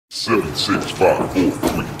7, 6, 5, 4, 3,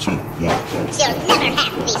 2, 1. You'll never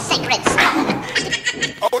have the sacred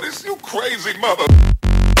stone. Oh, this you crazy mother.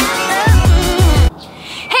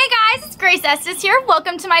 Hey guys, it's Grace Estes here.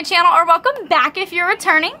 Welcome to my channel, or welcome back if you're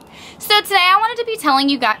returning. So today I wanted to be telling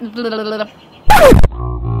you guys...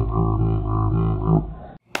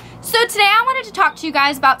 So today I wanted to talk to you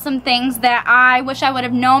guys about some things that I wish I would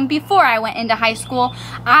have known before I went into high school.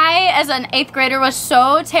 I, as an 8th grader, was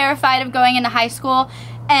so terrified of going into high school,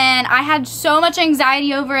 and I had so much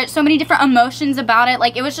anxiety over it, so many different emotions about it.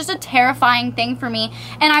 Like, it was just a terrifying thing for me,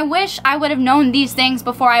 and I wish I would have known these things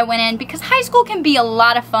before I went in, because high school can be a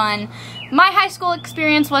lot of fun. My high school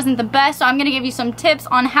experience wasn't the best, so I'm going to give you some tips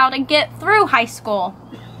on how to get through high school.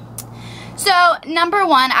 So, number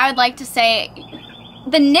one, I would like to say,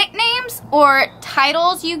 the nicknames or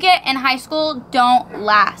titles you get in high school don't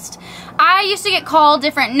last. I used to get called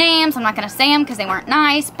different names. I'm not going to say them because they weren't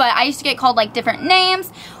nice, but I used to get called like different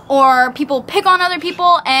names, or people pick on other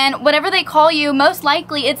people, and whatever they call you, most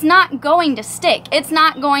likely it's not going to stick. It's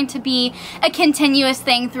not going to be a continuous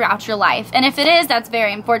thing throughout your life. And if it is, that's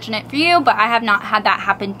very unfortunate for you, but I have not had that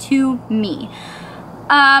happen to me.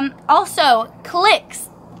 Also, cliques.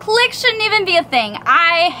 Cliques shouldn't even be a thing.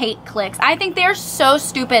 I hate cliques. I think they're so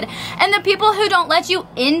stupid. And the people who don't let you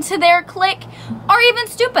into their clique are even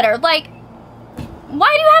stupider. Like,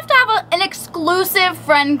 why do you have to have an exclusive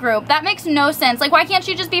friend group? That makes no sense. Like, why can't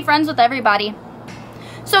you just be friends with everybody?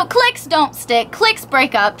 So cliques don't stick. Cliques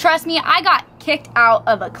break up. Trust me, I got kicked out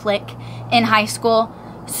of a clique in high school.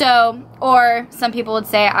 So, or some people would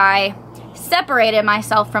say I separated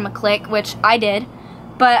myself from a clique, which I did.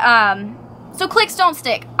 But, so cliques don't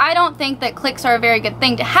stick. I don't think that cliques are a very good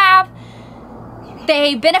thing to have.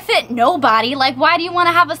 They benefit nobody. Like, why do you want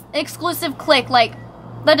to have an exclusive clique? Like,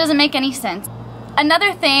 that doesn't make any sense.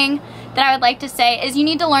 Another thing that I would like to say is you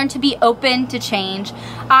need to learn to be open to change.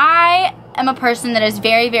 I am a person that is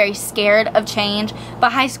very, very scared of change,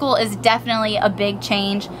 but high school is definitely a big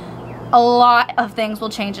change. A lot of things will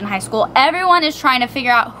change in high school. Everyone is trying to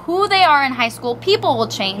figure out who they are in high school. People will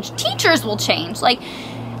change. Teachers will change. Like,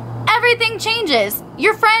 everything changes.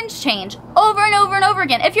 Your friends change over and over and over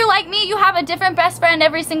again. If you're like me, you have a different best friend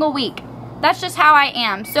every single week. That's just how I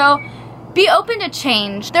am. So be open to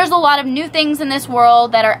change. There's a lot of new things in this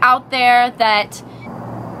world that are out there that...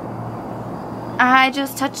 I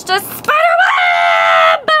just touched a spider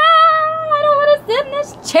web! I don't want to sit in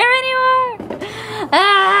this chair anymore.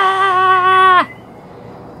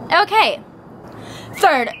 Okay.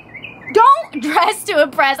 Third, don't dress to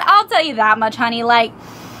impress. I'll tell you that much, honey. Like,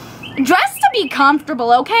 dress to be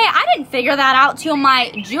comfortable, okay? I didn't figure that out till my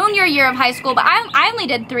junior year of high school, but I only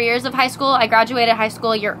did 3 years of high school. I graduated high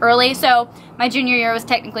school a year early, so my junior year was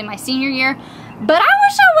technically my senior year. But I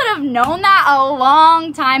wish I would have known that a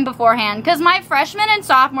long time beforehand, because my freshman and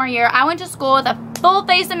sophomore year, I went to school with a full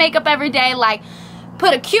face of makeup every day, like,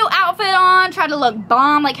 put a cute outfit on, tried to look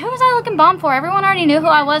bomb. Like, who was I looking bomb for? Everyone already knew who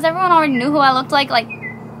I was. Everyone already knew who I looked like,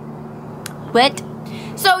 what?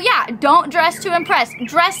 So yeah, don't dress to impress.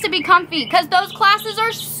 Dress to be comfy, because those classes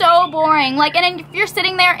are so boring. Like, and if you're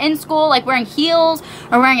sitting there in school, like wearing heels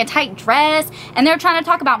or wearing a tight dress, and they're trying to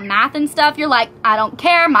talk about math and stuff, you're like, I don't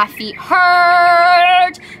care, my feet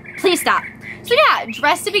hurt. Please stop. So yeah,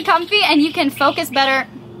 dress to be comfy, and you can focus better.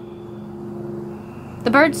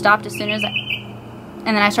 The bird stopped as soon as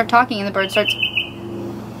and then I start talking, and the bird starts.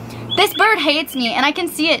 This bird hates me, and I can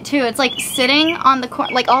see it too. It's like sitting on the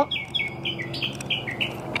corner, like all.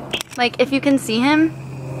 Like, if you can see him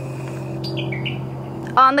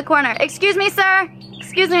on the corner. Excuse me, sir.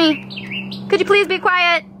 Excuse me. Could you please be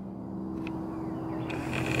quiet?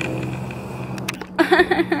 He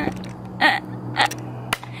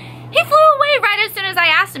flew away right as soon as I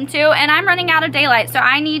asked him to, and I'm running out of daylight, so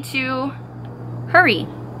I need to hurry.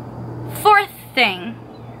 Fourth thing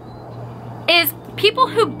is people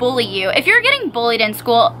who bully you. If you're getting bullied in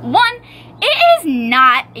school, one, it is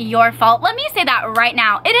not your fault. Let me say that right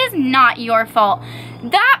now. It is not your fault.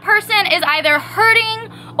 That person is either hurting,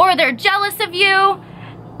 or they're jealous of you,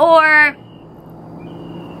 or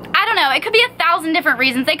I don't know. It could be 1,000 different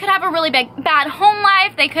reasons. They could have a really bad home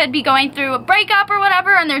life. They could be going through a breakup or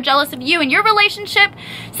whatever, and they're jealous of you and your relationship.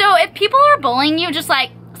 So if people are bullying you, just like,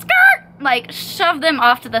 skirt, like shove them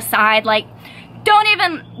off to the side. Like, don't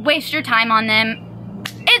even waste your time on them.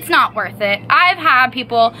 It's not worth it. I've had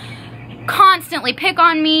people constantly pick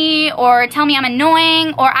on me or tell me I'm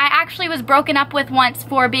annoying, or I actually was broken up with once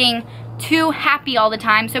for being too happy all the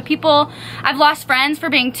time. So I've lost friends for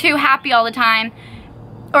being too happy all the time,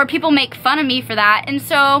 or people make fun of me for that. And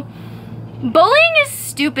so bullying is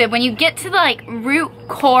stupid when you get to the like root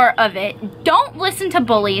core of it. Don't listen to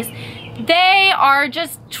bullies. they are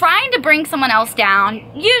just trying to bring someone else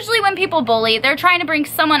down. Usually when people bully, they're trying to bring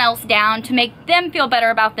someone else down to make them feel better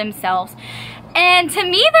about themselves. And to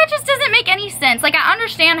me, that just doesn't make any sense. Like, I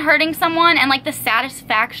understand hurting someone and like the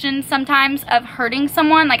satisfaction sometimes of hurting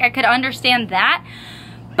someone. Like, I could understand that.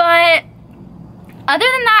 But other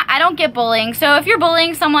than that, I don't get bullying. So if you're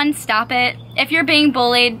bullying someone, stop it. If you're being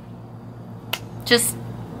bullied, just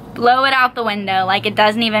blow it out the window. Like, it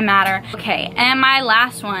doesn't even matter. Okay, and my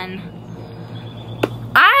last one.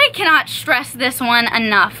 I cannot stress this one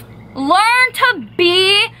enough. Learn to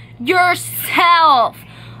be yourself.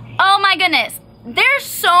 Oh my goodness. There's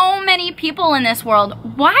so many people in this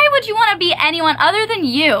world. Why would you want to be anyone other than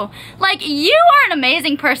you? Like, you are an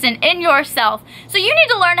amazing person in yourself. So you need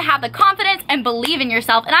to learn to have the confidence and believe in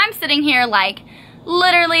yourself. And I'm sitting here like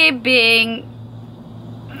literally being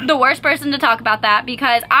the worst person to talk about that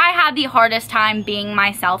because I had the hardest time being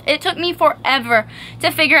myself. It took me forever to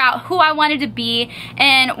figure out who I wanted to be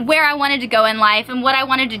and where I wanted to go in life and what I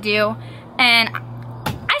wanted to do. And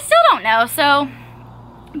I still don't know, so...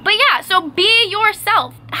 But yeah, so be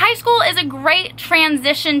yourself. High school is a great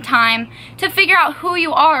transition time to figure out who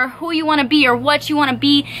you are, who you want to be, or what you want to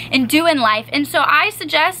be and do in life. And so I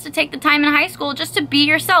suggest to take the time in high school just to be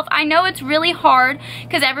yourself. I know it's really hard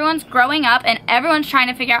because everyone's growing up and everyone's trying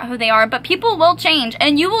to figure out who they are, but people will change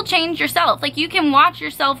and you will change yourself. Like, you can watch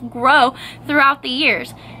yourself grow throughout the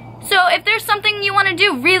years. So if there's something you want to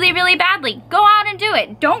do really, really badly, go out and do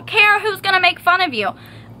it. Don't care who's going to make fun of you.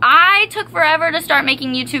 I took forever to start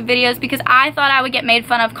making YouTube videos because I thought I would get made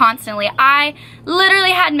fun of constantly. I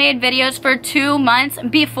literally had made videos for 2 months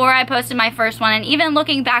before I posted my first one, and even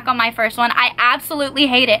looking back on my first one, I absolutely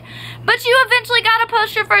hate it. But you eventually gotta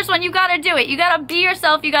post your first one. You gotta do it. You gotta be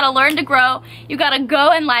yourself. You gotta learn to grow. You gotta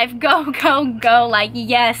go in life. Go, go, go. Like,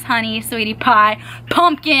 yes, honey, sweetie pie,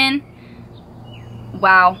 pumpkin.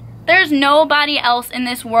 Wow. There's nobody else in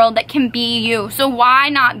this world that can be you. So why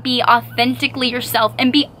not be authentically yourself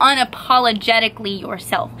and be unapologetically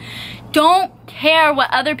yourself? Don't care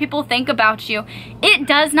what other people think about you. It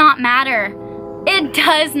does not matter. It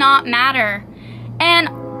does not matter. And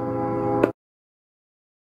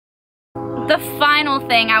the final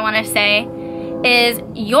thing I want to say is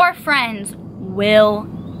your friends will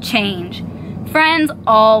change. Friends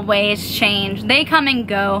always change. They come and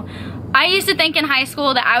go. I used to think in high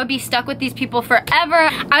school that I would be stuck with these people forever.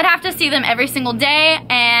 I would have to see them every single day,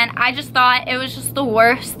 and I just thought it was just the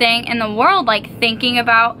worst thing in the world, like thinking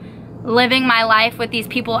about living my life with these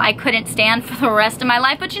people I couldn't stand for the rest of my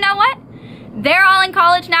life. But you know what? They're all in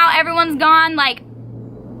college now. Everyone's gone. Like,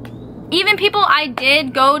 even people I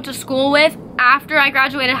did go to school with after I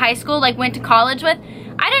graduated high school, like went to college with,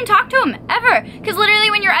 I didn't talk to them ever, because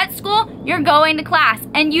literally when you're at school, you're going to class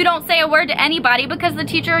and you don't say a word to anybody because the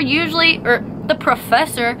teacher usually, or the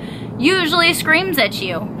professor usually screams at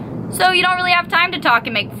you. So you don't really have time to talk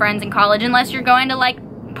and make friends in college unless you're going to like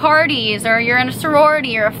parties or you're in a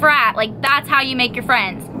sorority or a frat. Like, that's how you make your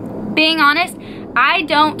friends. Being honest, I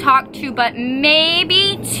don't talk to but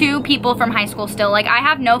maybe 2 people from high school still. Like, I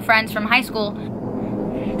have no friends from high school.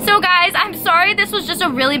 So guys, I'm sorry this was just a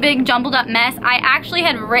really big jumbled up mess. I actually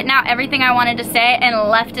had written out everything I wanted to say and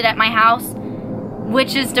left it at my house,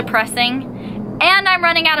 which is depressing. And I'm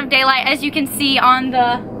running out of daylight, as you can see on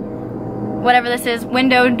the, whatever this is,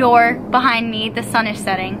 window door behind me. The sun is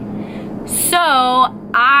setting. So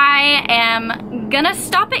I am gonna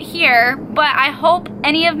stop it here, but I hope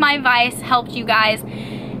any of my advice helped you guys.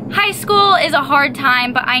 High school is a hard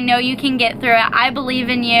time, but I know you can get through it. I believe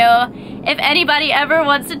in you. If anybody ever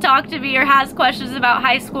wants to talk to me or has questions about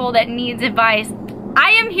high school that needs advice,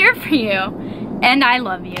 I am here for you, and I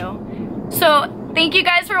love you. So thank you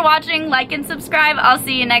guys for watching. Like and subscribe. I'll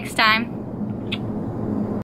see you next time.